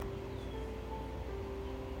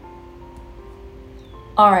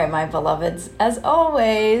All right, my beloveds, as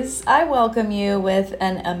always, I welcome you with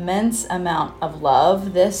an immense amount of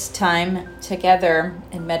love. This time together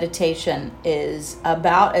in meditation is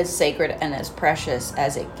about as sacred and as precious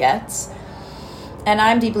as it gets. And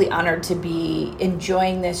I'm deeply honored to be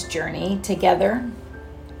enjoying this journey together.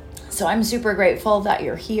 So I'm super grateful that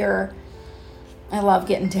you're here. I love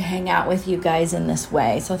getting to hang out with you guys in this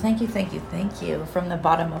way. So thank you from the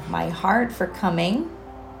bottom of my heart for coming.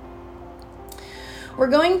 We're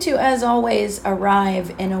going to, as always,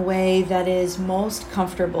 arrive in a way that is most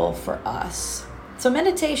comfortable for us. So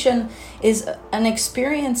meditation is an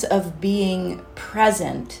experience of being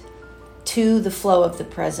present to the flow of the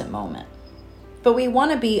present moment. But we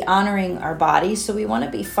want to be honoring our bodies, so we want to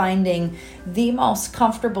be finding the most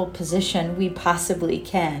comfortable position we possibly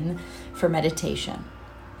can for meditation.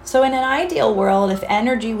 So in an ideal world, if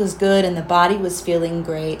energy was good and the body was feeling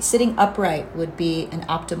great, sitting upright would be an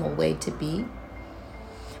optimal way to be.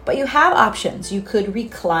 But you have options. You could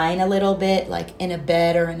recline a little bit, like in a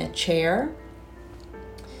bed or in a chair.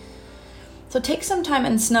 So take some time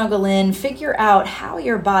and snuggle in. Figure out how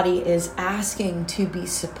your body is asking to be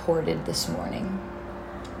supported this morning.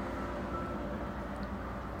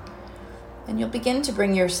 And you'll begin to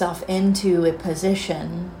bring yourself into a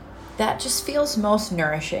position that just feels most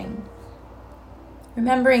nourishing.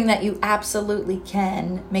 Remembering that you absolutely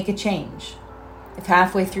can make a change. If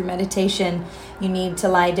halfway through meditation you need to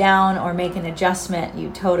lie down or make an adjustment, you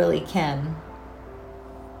totally can.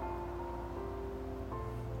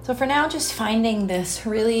 So for now, just finding this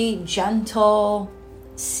really gentle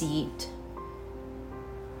seat.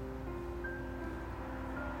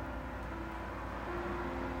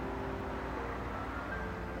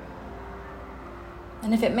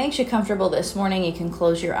 And if it makes you comfortable this morning, you can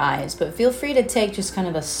close your eyes, but feel free to take just kind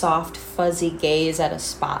of a soft, fuzzy gaze at a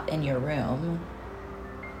spot in your room.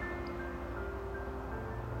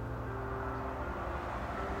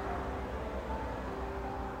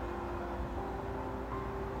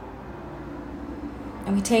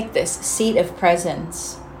 And we take this seat of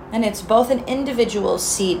presence, and it's both an individual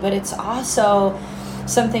seat, but it's also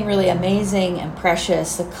something really amazing and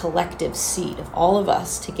precious, the collective seat of all of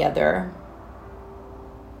us together.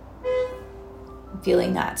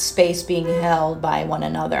 Feeling that space being held by one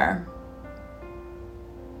another.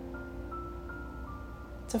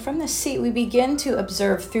 So from this seat, we begin to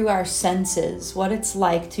observe through our senses what it's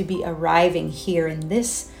like to be arriving here in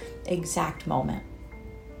this exact moment.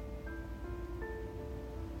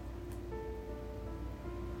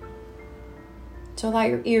 So allow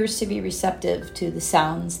your ears to be receptive to the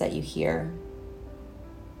sounds that you hear.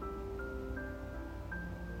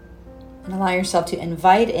 And allow yourself to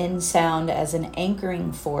invite in sound as an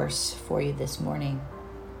anchoring force for you this morning.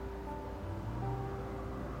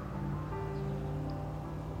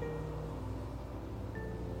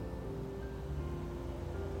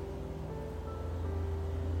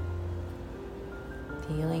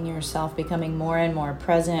 Feeling yourself becoming more and more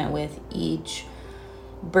present with each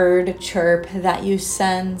bird chirp that you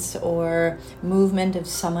sense or movement of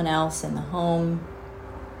someone else in the home.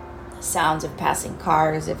 Sounds of passing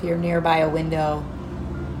cars if you're nearby a window.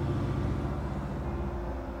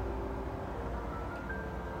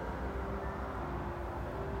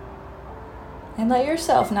 And let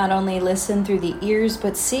yourself not only listen through the ears,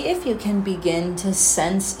 but see if you can begin to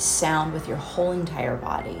sense sound with your whole entire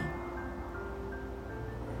body.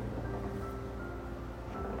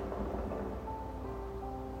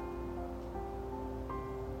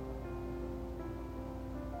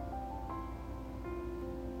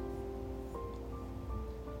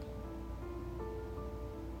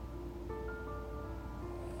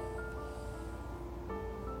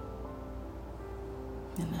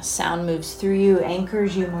 And the sound moves through you,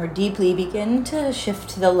 anchors you more deeply. Begin to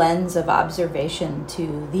shift the lens of observation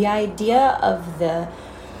to the idea of the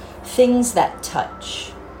things that touch.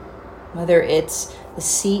 Whether it's the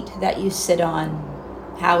seat that you sit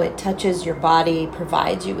on, how it touches your body,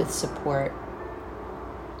 provides you with support.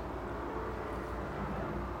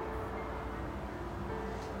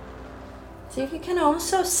 See if you can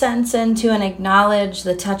also sense into and acknowledge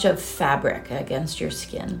the touch of fabric against your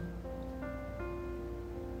skin.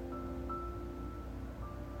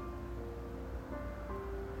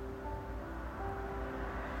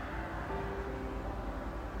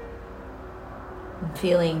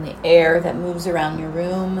 Feeling the air that moves around your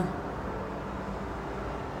room.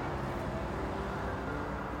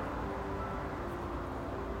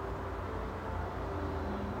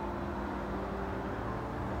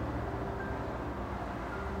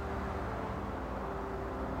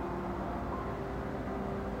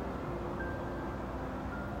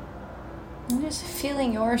 And just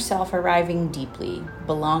feeling yourself arriving deeply,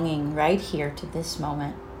 belonging right here to this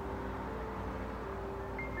moment.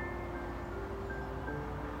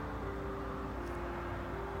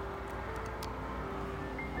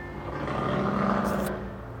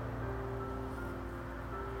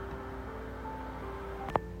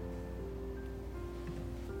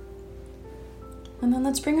 And then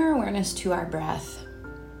let's bring our awareness to our breath.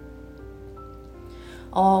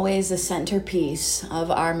 Always the centerpiece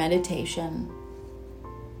of our meditation.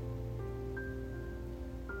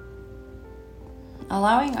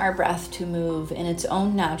 Allowing our breath to move in its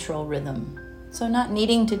own natural rhythm. So not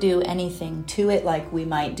needing to do anything to it like we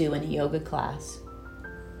might do in a yoga class.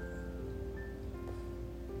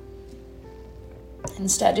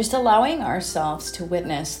 Instead, just allowing ourselves to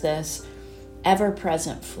witness this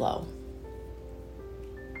ever-present flow.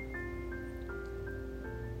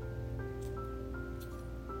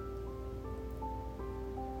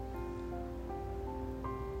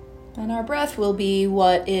 And our breath will be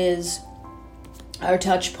what is our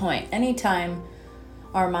touch point anytime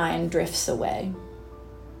our mind drifts away.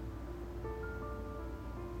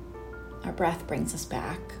 Our breath brings us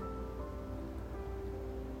back.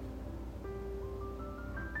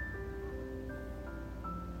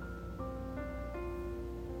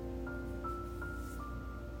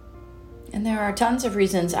 And there are tons of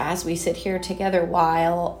reasons as we sit here together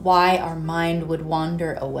why our mind would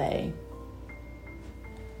wander away.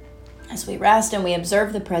 As we rest and we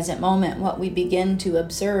observe the present moment, what we begin to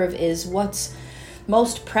observe is what's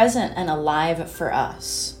most present and alive for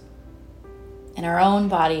us in our own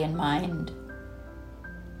body and mind.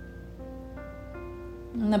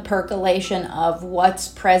 And the percolation of what's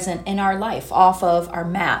present in our life off of our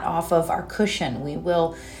mat, off of our cushion. We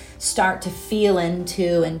will start to feel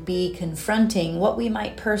into and be confronting what we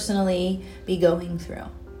might personally be going through.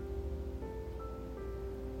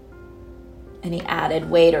 Any added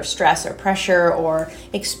weight or stress or pressure or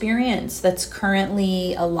experience that's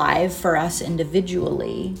currently alive for us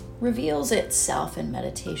individually reveals itself in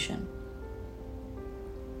meditation.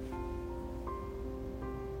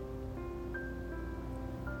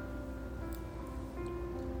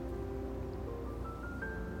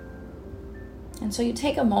 And so you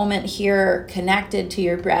take a moment here connected to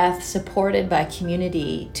your breath, supported by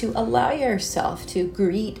community, to allow yourself to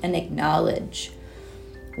greet and acknowledge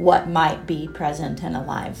what might be present and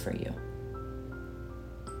alive for you.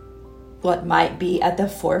 What might be at the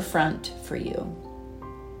forefront for you.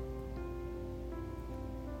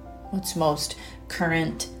 What's most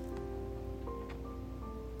current.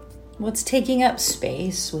 What's taking up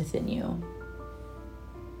space within you.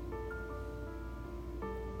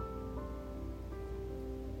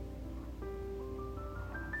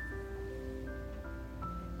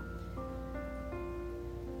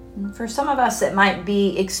 For some of us, it might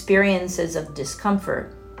be experiences of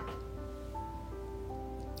discomfort.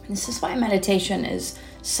 This is why meditation is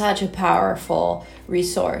such a powerful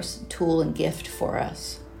resource, tool, and gift for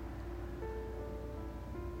us.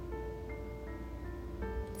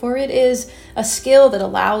 For it is a skill that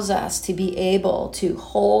allows us to be able to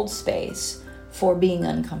hold space for being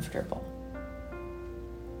uncomfortable.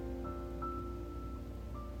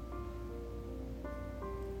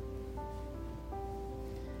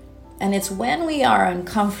 And it's when we are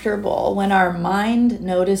uncomfortable, when our mind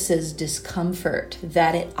notices discomfort,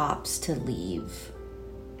 that it opts to leave.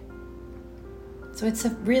 So it's a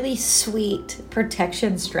really sweet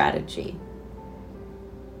protection strategy.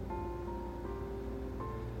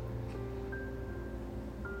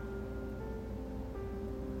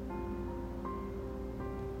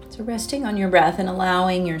 So resting on your breath and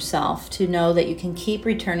allowing yourself to know that you can keep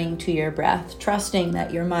returning to your breath, trusting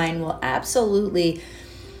that your mind will absolutely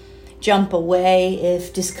jump away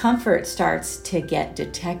if discomfort starts to get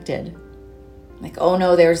detected. Like, oh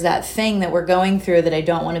no, there's that thing that we're going through that I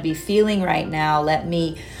don't want to be feeling right now. Let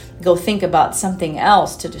me go think about something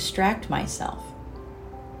else to distract myself.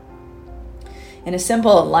 In a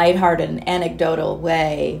simple, lighthearted, and anecdotal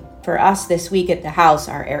way, for us this week at the house,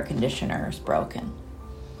 our air conditioner is broken.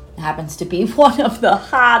 It happens to be one of the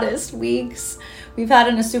hottest weeks we've had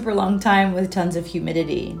in a super long time with tons of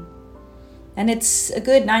humidity. And it's a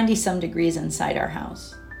good 90-some degrees inside our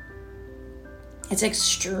house. It's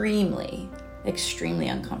extremely, extremely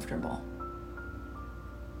uncomfortable.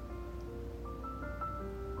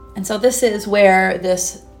 And so this is where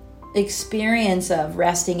this experience of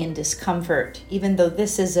resting in discomfort, even though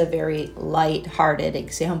this is a very light-hearted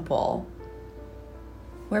example,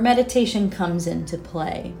 where meditation comes into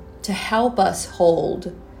play to help us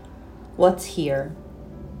hold what's here.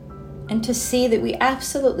 And to see that we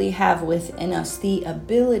absolutely have within us the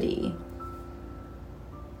ability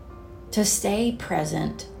to stay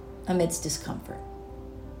present amidst discomfort.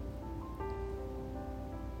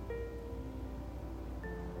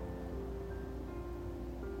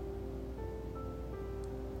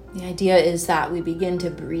 The idea is that we begin to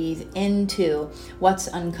breathe into what's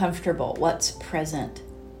uncomfortable, what's present.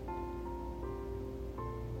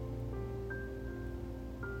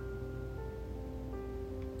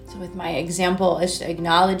 So with my example, is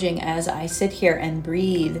acknowledging as I sit here and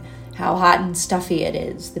breathe how hot and stuffy it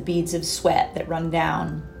is, the beads of sweat that run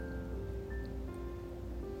down.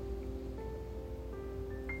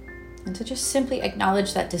 And to just simply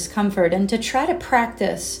acknowledge that discomfort and to try to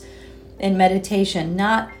practice in meditation,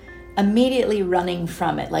 not immediately running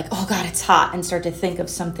from it, like, oh God, it's hot, and start to think of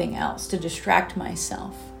something else to distract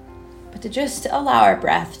myself, but to just allow our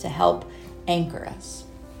breath to help anchor us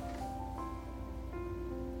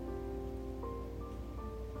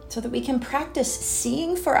so that we can practice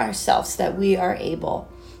seeing for ourselves that we are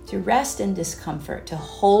able to rest in discomfort, to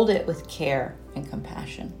hold it with care and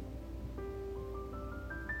compassion.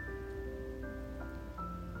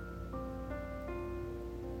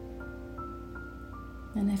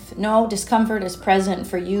 And if no discomfort is present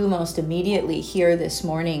for you most immediately here this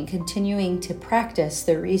morning, continuing to practice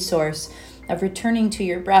the resource of returning to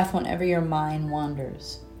your breath whenever your mind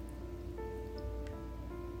wanders.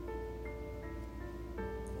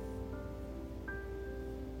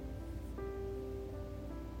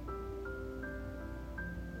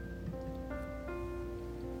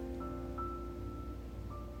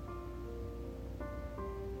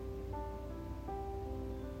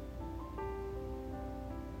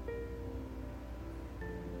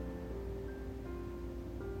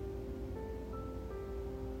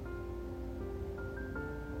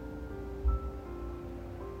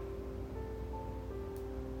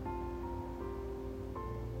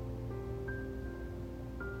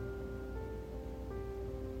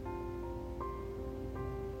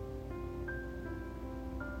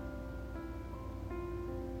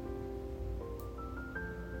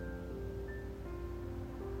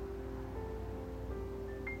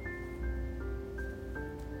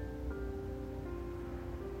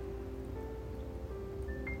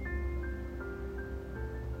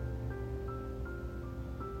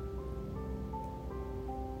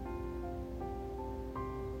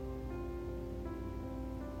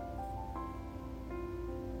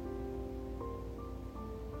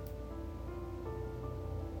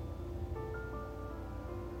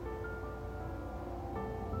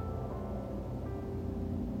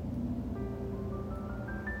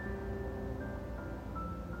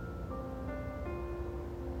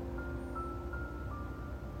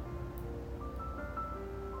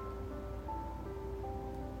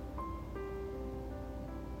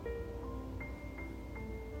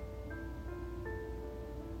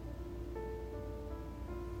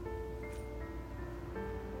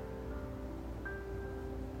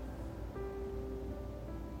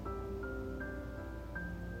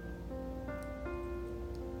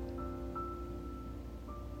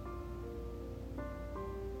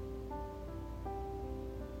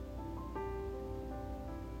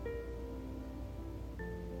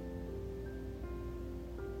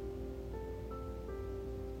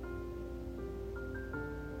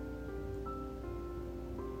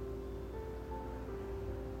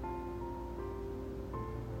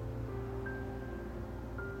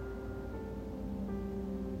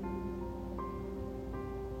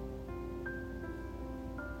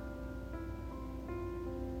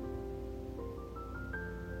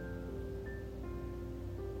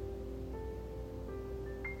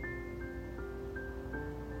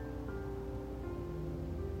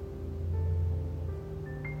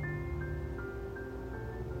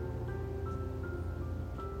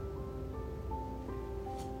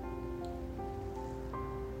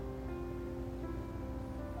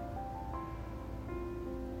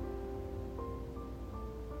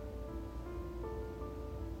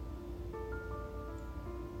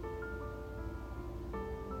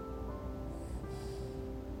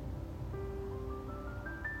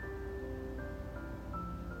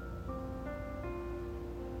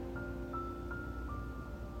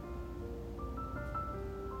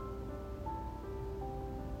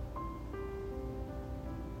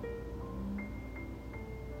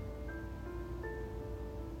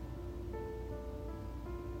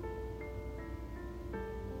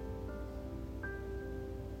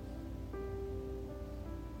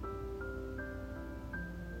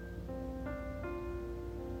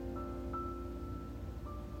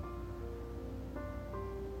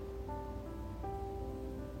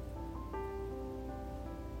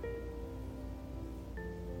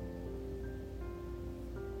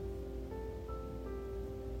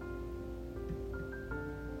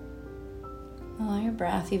 Allow your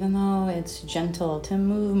breath, even though it's gentle, to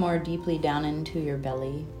move more deeply down into your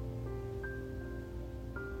belly.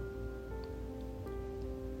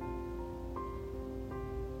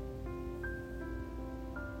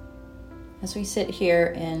 As we sit here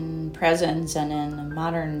in presence and in the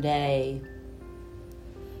modern day,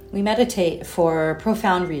 we meditate for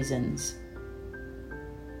profound reasons,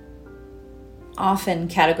 often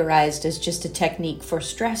categorized as just a technique for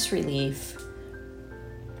stress relief.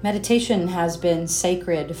 Meditation has been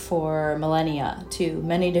sacred for millennia to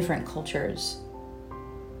many different cultures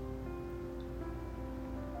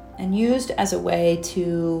and used as a way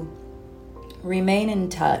to remain in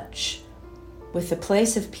touch with the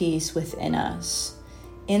place of peace within us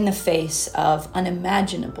in the face of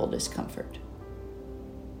unimaginable discomfort.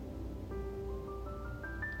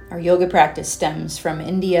 Our yoga practice stems from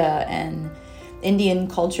India, and Indian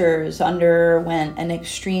cultures underwent an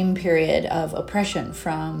extreme period of oppression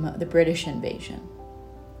from the British invasion.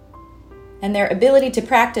 And their ability to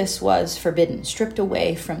practice was forbidden, stripped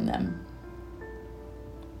away from them.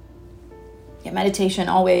 Yet meditation,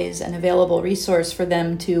 always an available resource for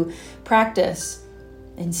them to practice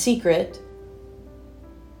in secret,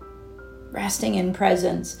 resting in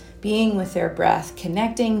presence, being with their breath,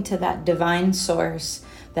 connecting to that divine source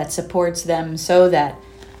that supports them so that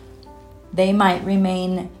they might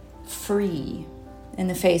remain free in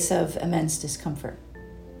the face of immense discomfort.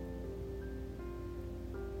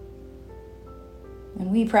 And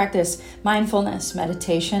we practice mindfulness,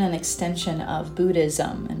 meditation, an extension of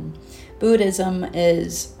Buddhism. And Buddhism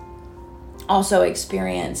is also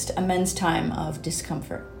experienced immense time of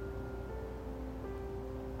discomfort.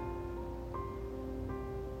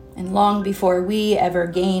 And long before we ever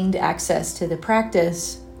gained access to the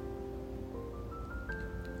practice,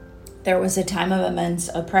 there was a time of immense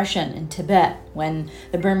oppression in Tibet when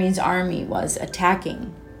the Burmese army was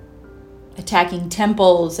attacking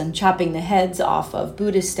temples and chopping the heads off of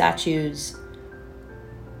Buddhist statues,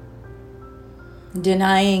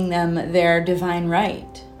 denying them their divine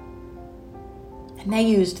right. And they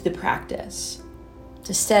used the practice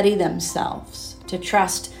to steady themselves, to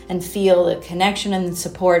trust and feel the connection and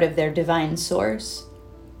support of their divine source,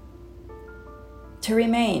 to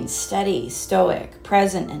remain steady, stoic,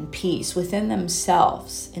 present, and peace within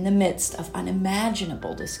themselves in the midst of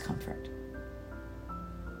unimaginable discomfort.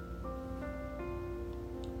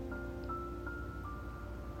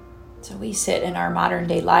 So we sit in our modern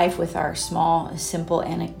day life with our small, simple,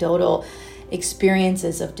 anecdotal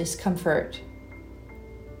experiences of discomfort.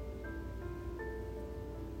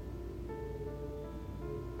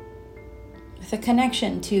 With a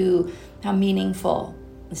connection to how meaningful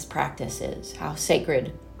this practice is, how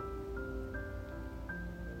sacred,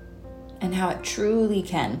 and how it truly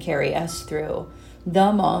can carry us through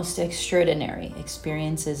the most extraordinary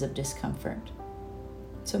experiences of discomfort.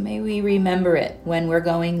 So may we remember it when we're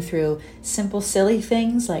going through simple, silly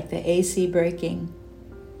things like the AC breaking.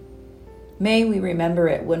 May we remember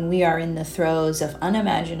it when we are in the throes of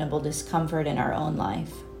unimaginable discomfort in our own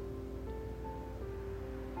life.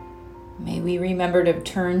 May we remember to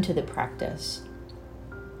turn to the practice,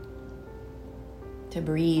 to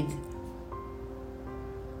breathe,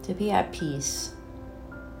 to be at peace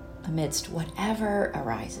amidst whatever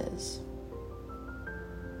arises.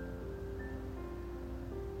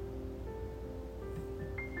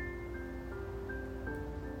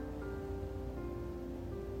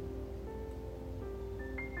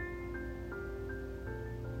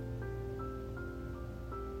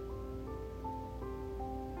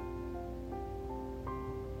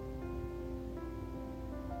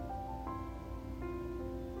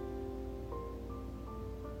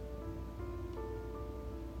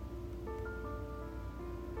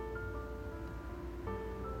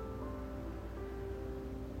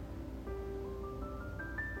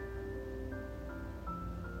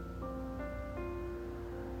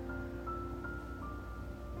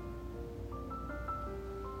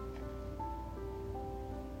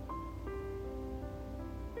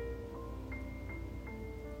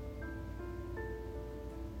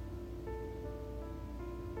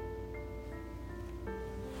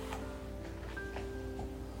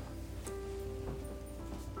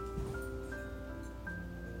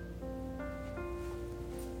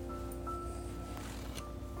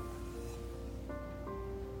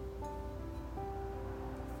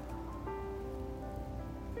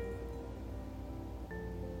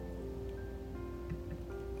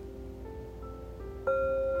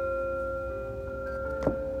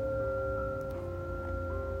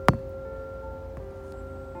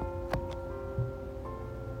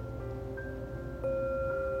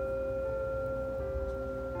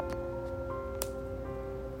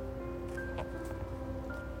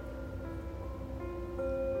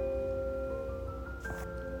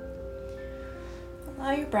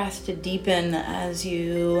 Allow your breath to deepen as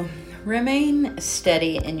you remain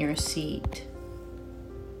steady in your seat.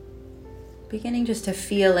 Beginning just to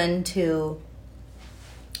feel into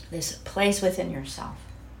this place within yourself.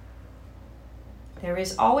 There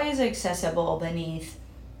is always accessible beneath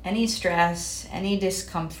any stress, any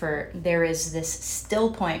discomfort, there is this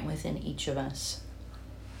still point within each of us.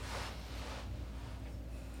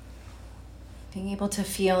 Being able to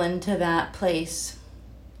feel into that place.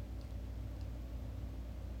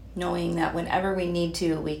 Knowing that whenever we need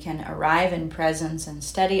to, we can arrive in presence and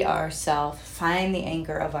steady ourselves, find the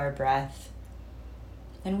anchor of our breath.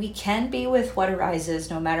 And we can be with what arises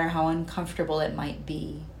no matter how uncomfortable it might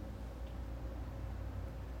be.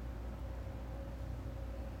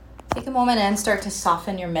 Take a moment and start to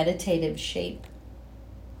soften your meditative shape.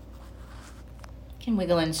 You can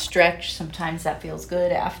wiggle and stretch. Sometimes that feels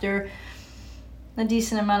good after a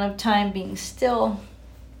decent amount of time being still.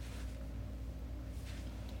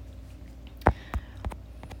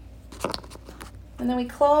 And then we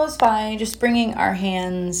close by just bringing our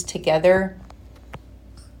hands together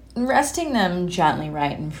and resting them gently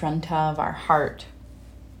right in front of our heart.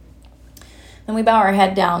 Then we bow our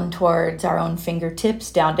head down towards our own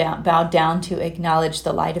fingertips, bow down to acknowledge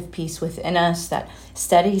the light of peace within us, that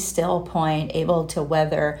steady, still point, able to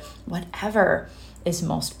weather whatever is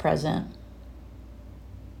most present.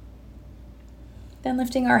 Then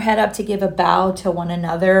lifting our head up to give a bow to one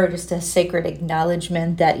another, just a sacred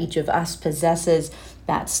acknowledgement that each of us possesses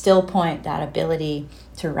that still point, that ability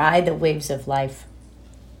to ride the waves of life.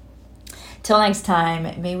 Till next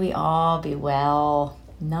time, may we all be well.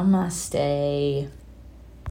 Namaste.